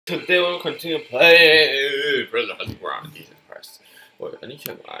Today we'll continue playing Predator Hunting Ground. Jesus Christ. Wait, I need to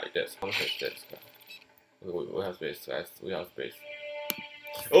check this. How much is this? We have space, guys. We have space.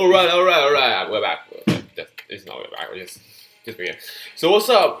 Alright. We're back. It's not we're back. We're just begin. So what's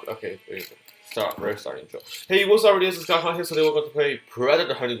up? Okay, we're starting intro. Hey, what's up? This is Scott here. Today we're going to play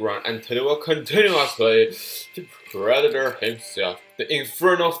Predator Hunting Ground, and today we'll continue our play the Predator himself, the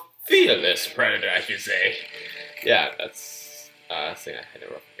Infernal Fearless Predator, I should say. Yeah, that's a thing I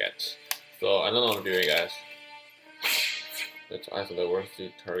never forget. So I don't know what I'm doing, guys. Let's isolate where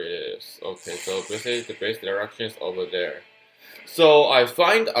the target is. Okay, so basically the base direction is over there. So I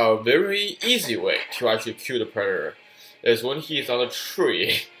find a very easy way to actually kill the predator is when he's on a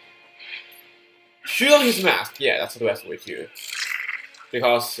tree. Shoot on his mask. Yeah, that's the best way to.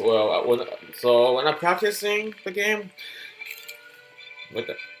 Because well, when I'm practicing the game, what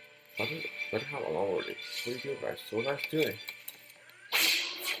the hell am I already? What are you doing, guys? What are you guys doing?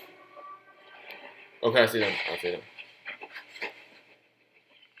 Okay, I see them.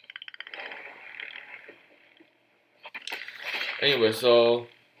 Anyway, so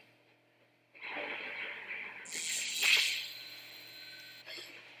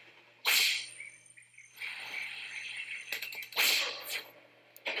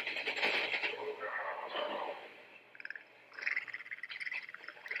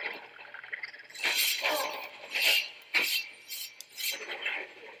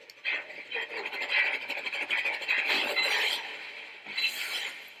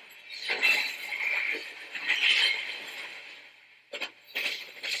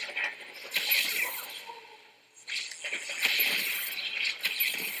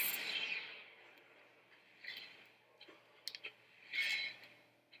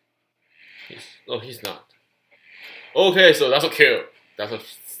he's not. Okay, so that's a kill. That's a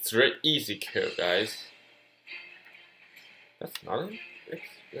straight easy kill, guys. That's not it.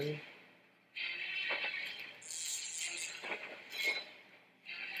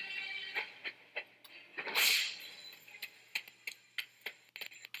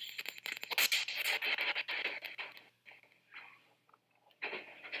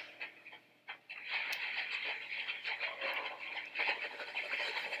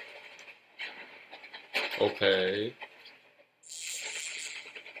 Okay.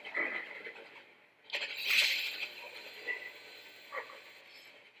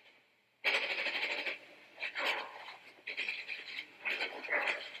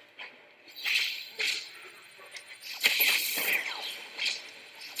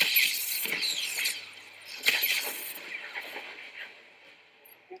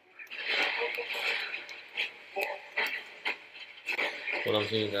我当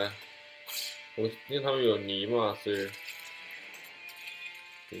心应该，因为他们有泥嘛，所以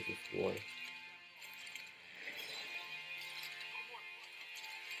可以去说。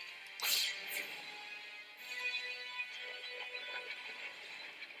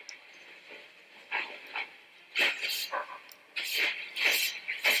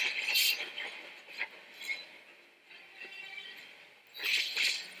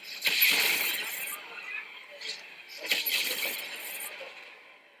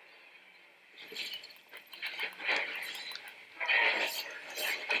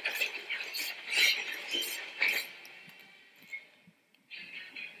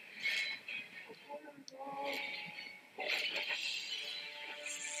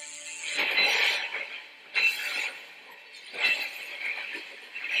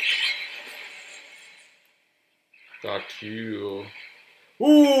Got you.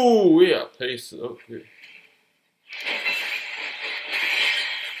 Ooh, yeah, pace. Okay.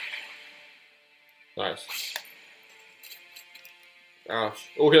 Nice.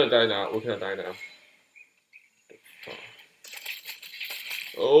 Ouch. We can't die now.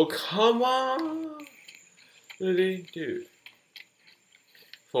 Oh, come on. Really? Dude.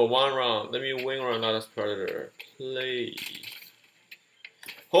 For one round, let me wing around another predator. Please.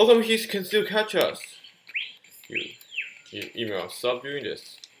 How come he can still catch us? You email, stop doing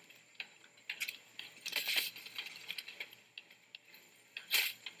this.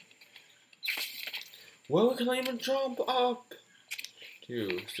 Well, we cannot even jump up.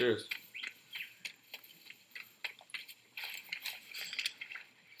 Dude, seriously.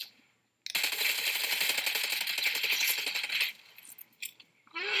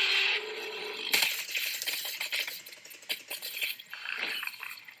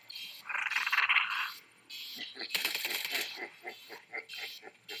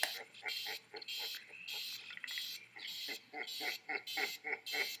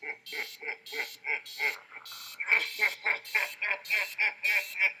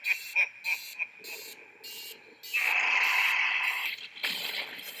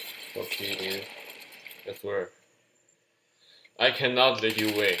 Okay, dude. I swear. I cannot let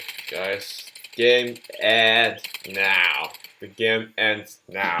you win, guys. Game ends now. The game ends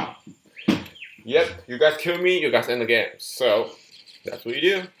now. Yep, you guys kill me, you guys end the game. So, that's what you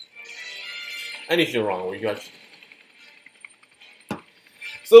do. Anything wrong, you guys.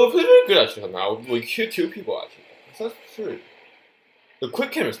 So, we're pretty good actually now. We killed 2 people actually. That's true. The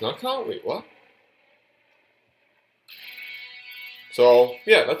quick cam is not count? Wait, what? So,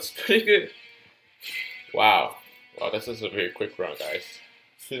 yeah, that's pretty good. Wow. Wow, this is a very quick run, guys.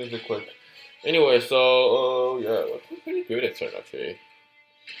 Seriously quick. Anyway, so, yeah, we're pretty good at it, actually.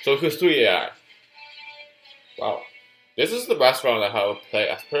 So, here's 3 AI. Wow. This is the best round I have played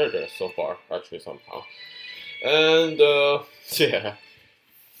as Predator so far, actually, somehow. And, yeah.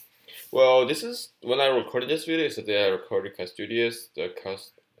 Well, this is, when I recorded this video, it's the day I recorded Cast Studios, the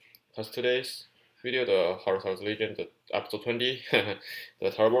Cast Today's video, the Horror House Legion, the episode 20,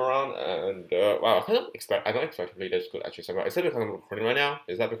 the turbo round, and wow, I don't expect to play this good actually somehow. Is that because I'm recording right now?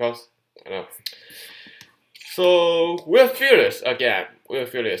 Is that because? I don't know. So we're fearless again. We're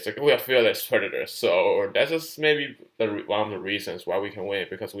fearless. We are fearless predators. So that is maybe one of the reasons why we can win,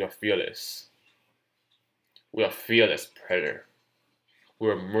 because we are fearless. We are fearless predator.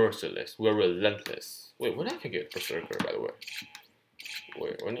 We're merciless. We're relentless. Wait, when I can get Berserker, by the way?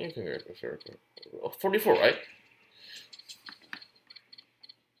 Wait, when you can get Berserker? Oh, 44, right?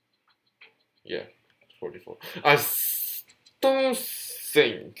 Yeah, 44. I don't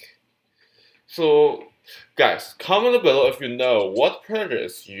think. So, guys, comment below if you know what predator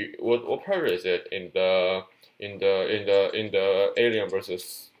is what predator is it in the Alien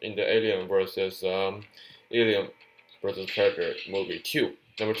versus Alien versus Predator movie 2,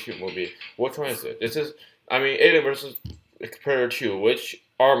 number 2 movie. Which one is it? This is, I mean, Alien versus Predator 2. Which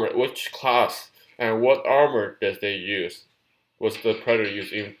armor, which class, and what armor does they use? Was the Predator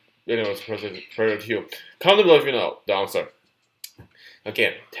used in Alien versus Predator 2? Comment below if you know the answer.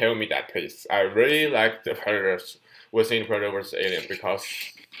 Again, tell me that, please. I really like the Predators within Predator vs. Alien because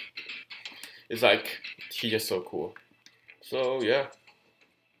it's like, he's just so cool. So yeah,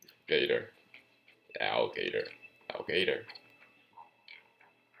 Gator, Alligator.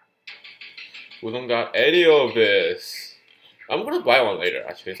 We don't got any of this. I'm gonna buy one later,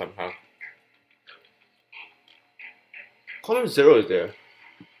 actually, somehow. Column 0 is there.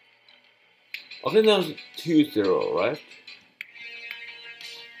 I think there's 2-0, right?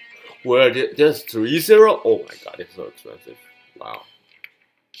 Where there's 3-0? Oh my god, it's so expensive. Wow.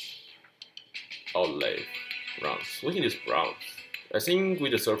 Outlay. Browns. We can use Browns. I think we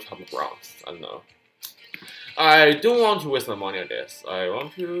deserve some Browns. I don't know. I don't want to waste my money on this. I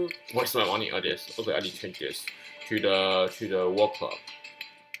want to waste my money on this. Okay, I need to change this to the War Club.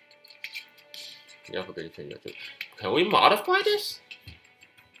 Yeah, I forget to change that too. Can we modify this?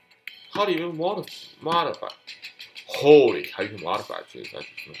 How do you modify? Holy, how you can modify this?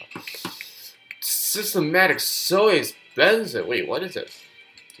 Systematic so expensive. Wait, what is it?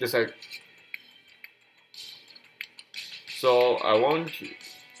 It's like, so I want to.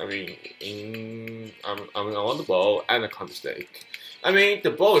 I mean, I want the bow and the counter stake. I mean,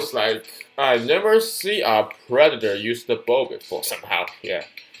 the bow is like, I never see a predator use the bow before somehow. Yeah.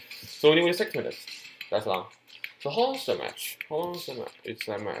 So anyway, 6 minutes. That's long. So how long's the match? How long's the match? It's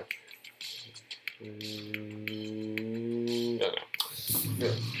a match. Don't know.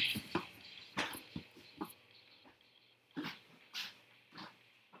 Yeah.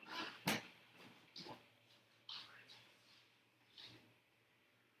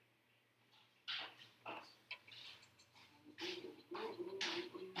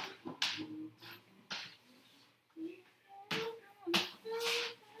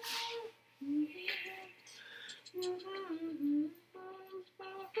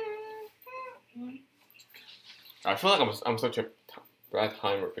 I feel like I'm such a bad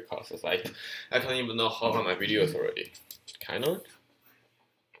timer because it's like I don't even know how long my videos already. Kind of.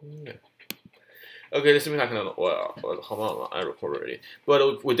 Yeah. Okay, this means I can know how long I record already.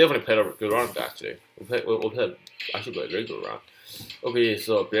 But we definitely played a good round actually. We played actually played a very good round. Okay,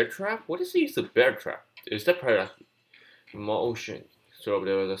 so bear trap. What is the bear trap? Is that part of motion? So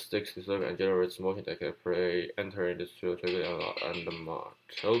there was a stick disturbing and generates motion that can prey enter into the trigger and the mark.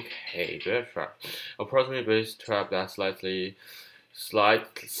 Okay, bear trap. Approximately base trap that slightly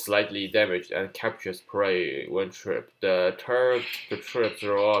damaged and captures prey when tripped. The trip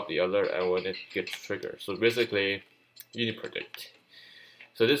throw up the alert and when it gets triggered. So basically, you need to predict.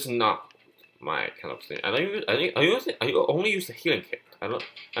 So this is not my kind of thing. I only use the healing kit. I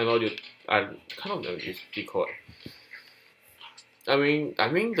kind of never use decoy. I mean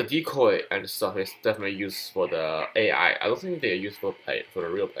the decoy and stuff is definitely used for the AI. I don't think they're used for the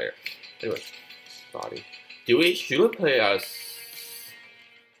real player. Anyway, body. Should we play as?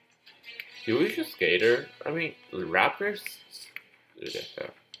 Do we choose skater? I mean, rappers. What the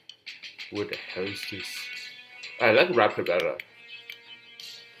hell? What the hell is this? I like rapper better.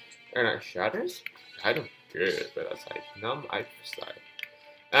 And shadows. I don't good, but that's like not my style.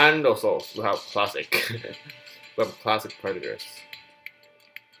 And also we have classic. We have classic predators.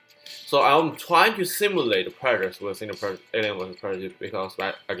 So I'm trying to simulate the predators within the alien vs predator because,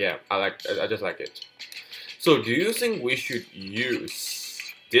 again, I just like it. So do you think we should use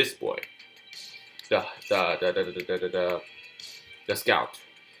this boy, the scout?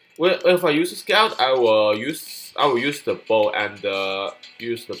 Well, if I use the scout, I will use the bow and the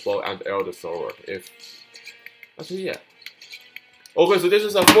elder sword. If actually, yeah. Okay, so this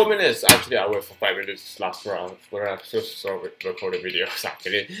is 4 minutes. Actually, I wait for 5 minutes last round. We're actually recording videos.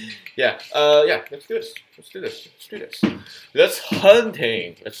 Actually, yeah. Yeah. Let's do this. Let's do this. Let's do this. Let's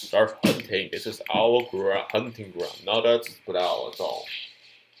hunting. Let's start hunting. This is our hunting ground. Now that's put out. That's all.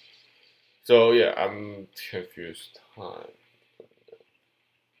 So yeah, I'm confused. Time.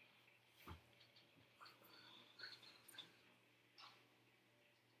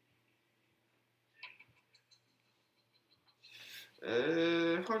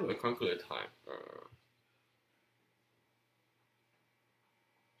 How do I calculate time?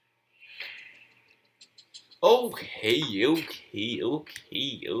 Okay.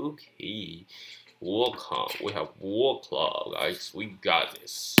 Welcome. We have war club, guys. We got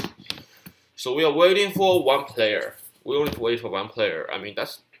this. So we are waiting for one player. We only wait for one player. I mean,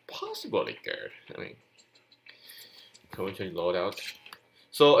 that's possibly good. I mean, can we change loadout?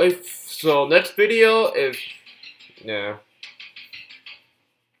 So next video, if yeah.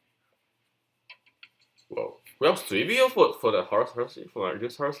 Whoa. We have 3 video for the Heresy, for our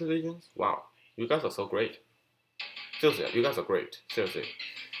just Heresy Legions? Wow. You guys are so great. Seriously, you guys are great. Seriously.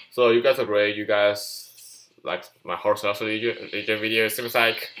 So you guys are great. You guys like my Heresy Legion video. It seems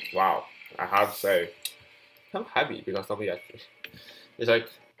like, wow. I have to say, I'm happy because somebody actually. It's like,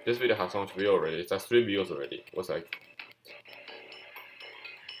 this video has so much view already. It's like 3 views already. It was like.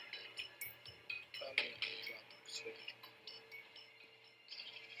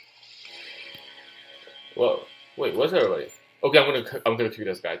 Whoa. Wait, what's everybody? Okay, I'm gonna kill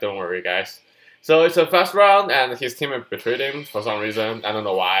this guy. Don't worry, guys. So it's a fast round, and his teammate betrayed him for some reason. I don't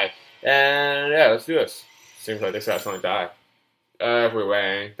know why. And yeah, let's do this. Seems like this guy's gonna die. If we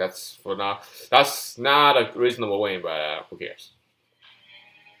win, that's for now. That's not a reasonable win, but who cares?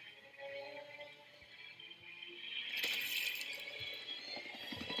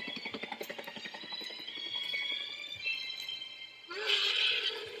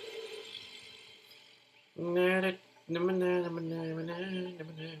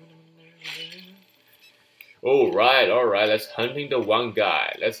 Alright, let's hunting the one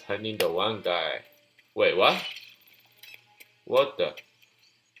guy. Wait, what? What the?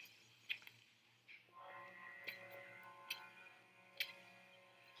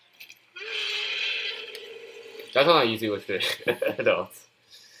 That's not easy with it. No.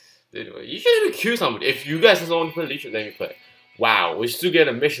 Anyway, you should kill somebody. If you guys don't want to play, you should let me play. Wow, we still get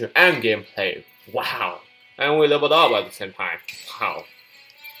a mission and gameplay. Wow. And we leveled up at the same time. Wow.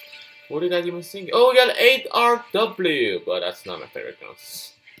 What do you guys even think? Oh, we got 8 RW, but that's not my favorite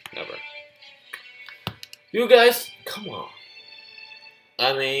guns. Never. You guys, come on.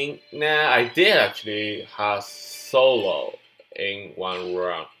 I mean, nah, I did actually have solo in one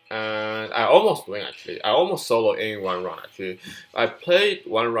run. And I almost win actually. I almost solo in one run actually. I played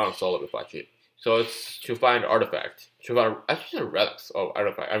one round solo before actually. So it's to find artifact. To find actually relics of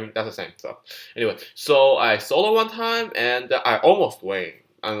artifact. I mean that's the same stuff. Anyway, so I solo one time and I almost win.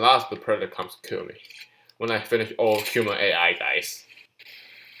 Unless the predator comes to kill me. When I finish all human AI guys.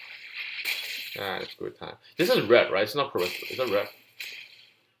 Ah, it's good time. This is red, right? It's not purple. Is it red?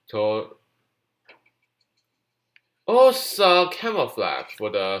 So oh, it's camouflage for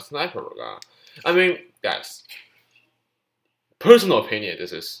the sniper gun. I mean, guys, personal opinion.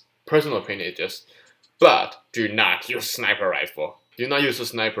 This is personal opinion. Just, but do not use sniper rifle. Do not use a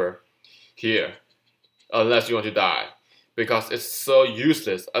sniper here, unless you want to die, because it's so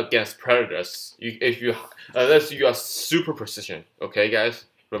useless against predators. Unless you are super precision. Okay, guys,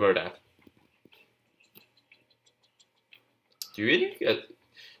 remember that. Do you really get?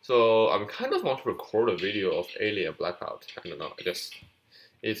 So I'm kind of want to record a video of Alien Blackout. I don't know.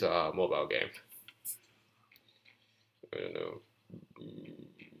 It's a mobile game. I don't know.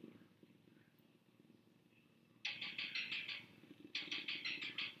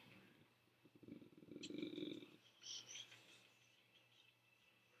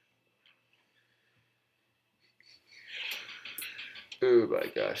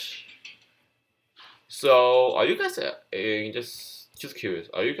 Alright, guys. So, are you guys just curious?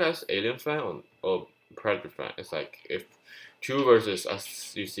 Are you guys Alien fan or Predator fan? It's like if two versus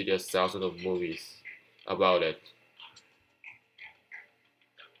us, you see there's thousands of movies about it.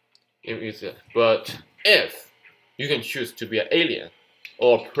 But if you can choose to be an alien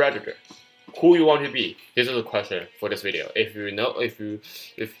or a predator, who you want to be? This is the question for this video. If you know, if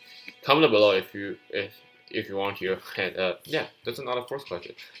comment below if you want to, and yeah, that's another first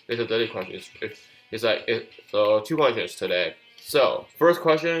question. It's a dirty question. So 2 questions today. So first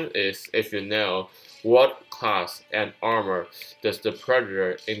question is if you know what class and armor does the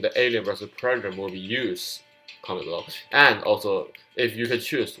predator in the Alien vs Predator movie use? Comment below. And also, if you could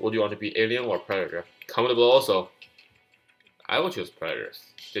choose, would you want to be alien or predator? Comment below also. I would choose predators.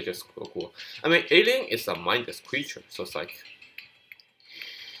 They're just so cool. I mean, alien is a mindless creature, so it's like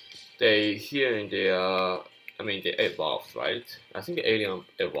they here in the I mean, they evolved, right? I think the alien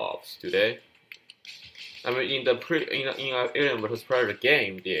evolves, do they? I mean, in the Alien vs Predator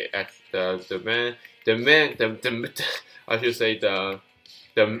game, the I should say the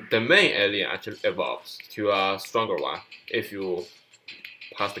main alien actually evolves to a stronger one if you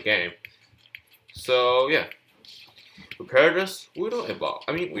pass the game. So yeah, predators, we don't evolve.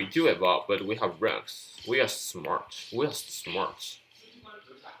 I mean, we do evolve, but we have ranks. We are smart. We are smart.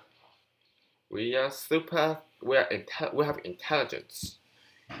 We are super. We have intelligence.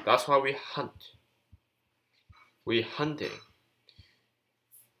 That's why we hunt. We hunting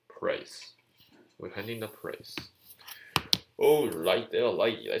praise. We're hunting the praise. Oh, light,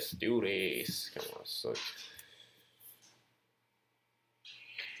 let's do this. Come on, so.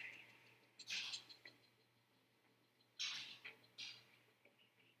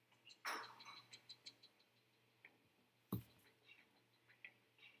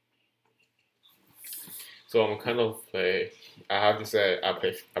 So I'm kind of I have to say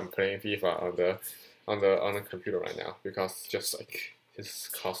I'm playing FIFA on the computer right now because just like this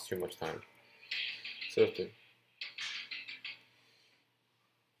costs too much time. Seriously.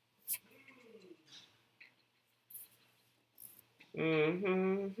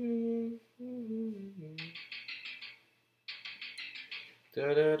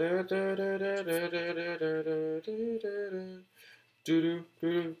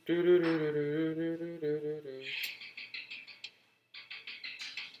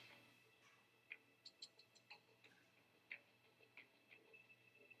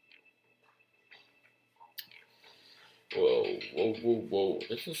 Whoa.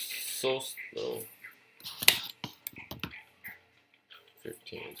 This is so slow.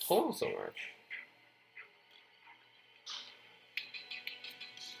 15. Hold on so much.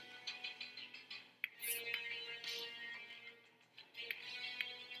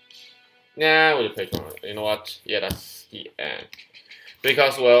 Nah, we'll play tomorrow. You know what? Yeah, that's the end.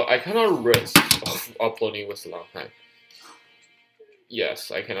 Because, well, I cannot risk of uploading this a long time. Yes,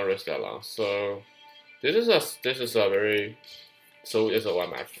 I cannot risk that long. So this is a very it's a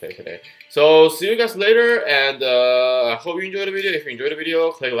one match play today. So see you guys later, and I hope you enjoyed the video. If you enjoyed the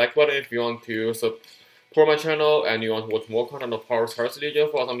video, click the like button if you want to support my channel and you want to watch more content of Power Stars Legion,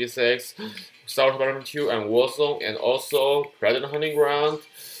 Fallout 76, Star Wars Battlefront 2, and Warzone, and also Predator Hunting Ground.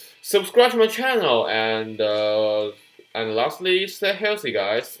 Subscribe to my channel, and lastly, stay healthy,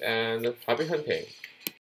 guys, and happy hunting.